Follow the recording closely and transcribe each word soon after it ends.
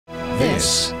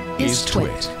This is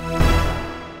TWiT.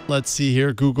 Let's see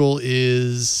here. Google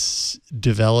is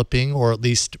developing, or at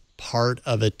least part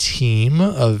of a team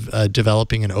of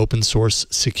developing an open source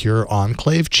secure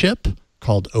enclave chip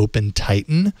called Open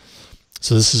Titan.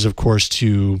 So this is, of course,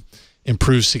 to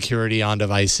improve security on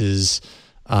devices.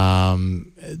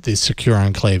 The secure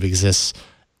enclave exists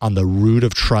on the root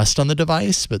of trust on the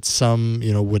device, but some,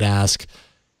 would ask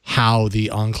how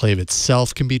the enclave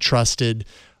itself can be trusted.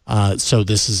 So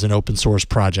this is an open source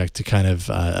project to kind of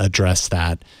address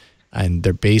that. And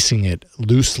they're basing it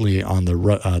loosely on the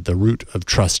root of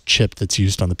trust chip that's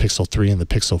used on the Pixel 3 and the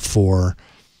Pixel 4.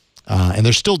 And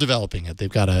they're still developing it. They've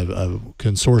got a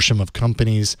consortium of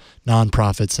companies,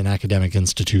 nonprofits, and academic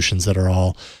institutions that are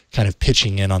all kind of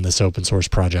pitching in on this open source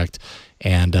project.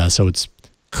 And so it's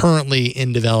currently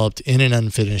in an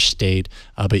unfinished state,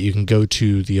 but you can go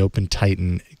to the Open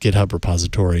Titan GitHub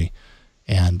repository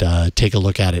and take a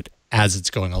look at it as it's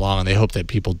going along. And they hope that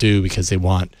people do, because they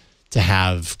want to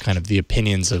have kind of the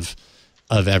opinions of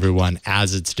everyone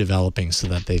as it's developing, so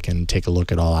that they can take a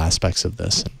look at all aspects of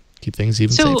this and keep things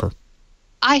even safer.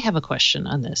 I have a question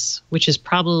on this, which is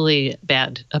probably a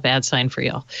bad sign for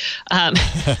y'all. But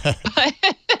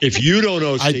if you don't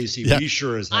know, Stacy, we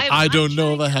sure as heck. I don't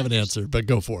know if I have an answer, but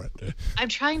go for it. I'm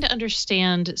trying to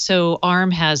understand. So ARM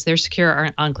has their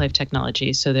secure enclave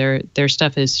technology. So their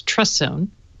stuff is Trust Zone,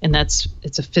 and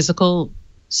it's a physical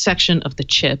section of the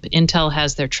chip. Intel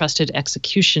has their trusted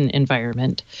execution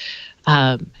environment.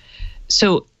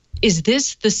 So is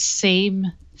this the same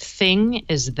thing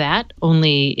as that,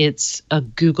 only it's a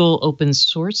Google open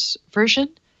source version?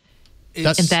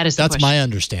 That's my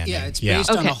understanding. Yeah, it's based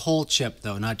on the whole chip,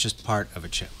 though, not just part of a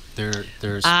chip.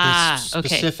 There's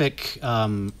specific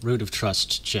root of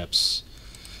trust chips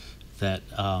that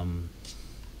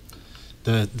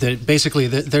basically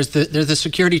there's the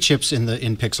security chips in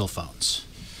Pixel phones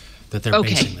that they're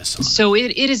basing this on. So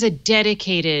it is a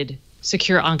dedicated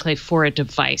secure enclave for a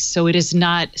device. So it is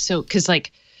not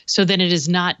so then it is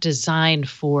not designed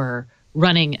for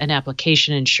running an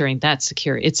application, ensuring that's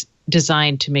secure. It's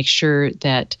designed to make sure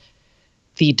that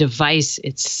the device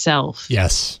itself,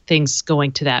 things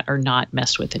going to that are not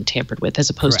messed with and tampered with, as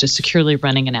opposed to securely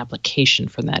running an application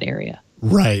from that area.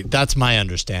 Right. That's my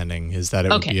understanding, is that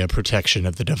it would be a protection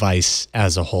of the device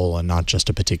as a whole and not just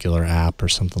a particular app or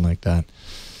something like that.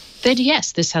 Then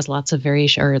yes, this has lots of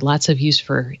variation, or lots of use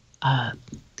for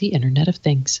the Internet of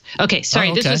Things. Okay,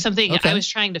 sorry, this was something I was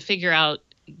trying to figure out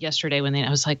yesterday I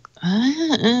was like,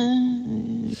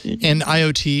 And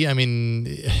IoT, I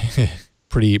mean,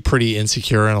 pretty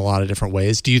insecure in a lot of different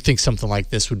ways. Do you think something like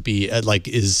this would be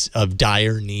is of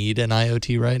dire need in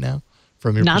IoT right now,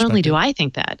 from your perspective? Not only do I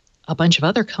think that, a bunch of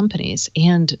other companies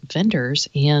and vendors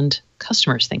and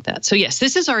customers think that. So yes,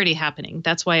 this is already happening.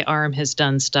 That's why ARM has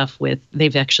done stuff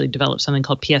they've actually developed something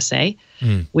called PSA,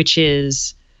 which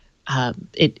is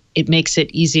it makes it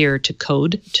easier to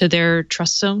code to their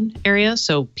trust zone area,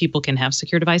 so people can have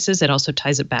secure devices. It also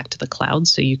ties it back to the cloud,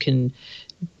 so you can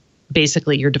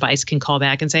basically, your device can call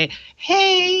back and say,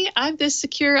 "Hey, I'm this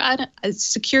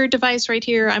secure device right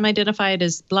here. I'm identified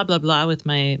as blah blah blah with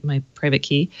my private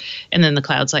key," and then the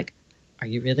cloud's like, "Are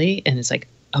you really?" And it's like,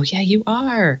 "Oh yeah, you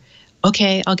are.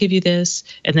 Okay, I'll give you this."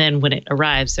 And then when it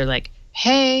arrives, they're like,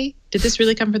 "Hey, did this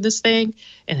really come from this thing?"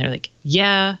 And they're like,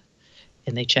 "Yeah."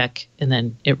 And they check, and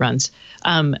then it runs.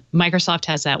 Microsoft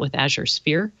has that with Azure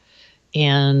Sphere,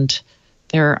 and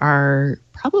there are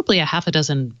probably a half a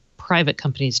dozen private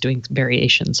companies doing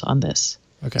variations on this.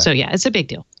 Okay. So yeah, it's a big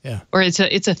deal. Yeah. Or it's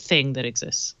a thing that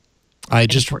exists. I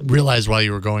just realized while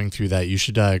you were going through that, you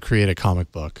should create a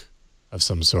comic book of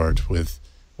some sort with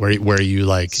where you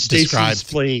describe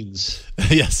explains.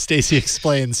 Yes, Stacy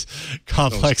explains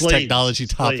complex technology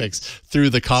topics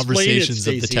through the conversations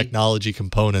of the technology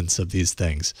components of these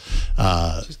things.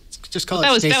 Just call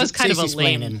it that was kind of a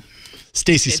lame.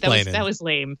 Stacy splaining. That was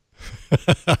lame.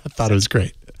 I thought it was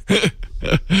great.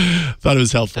 Thought it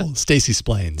was helpful. Stacy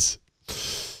splains.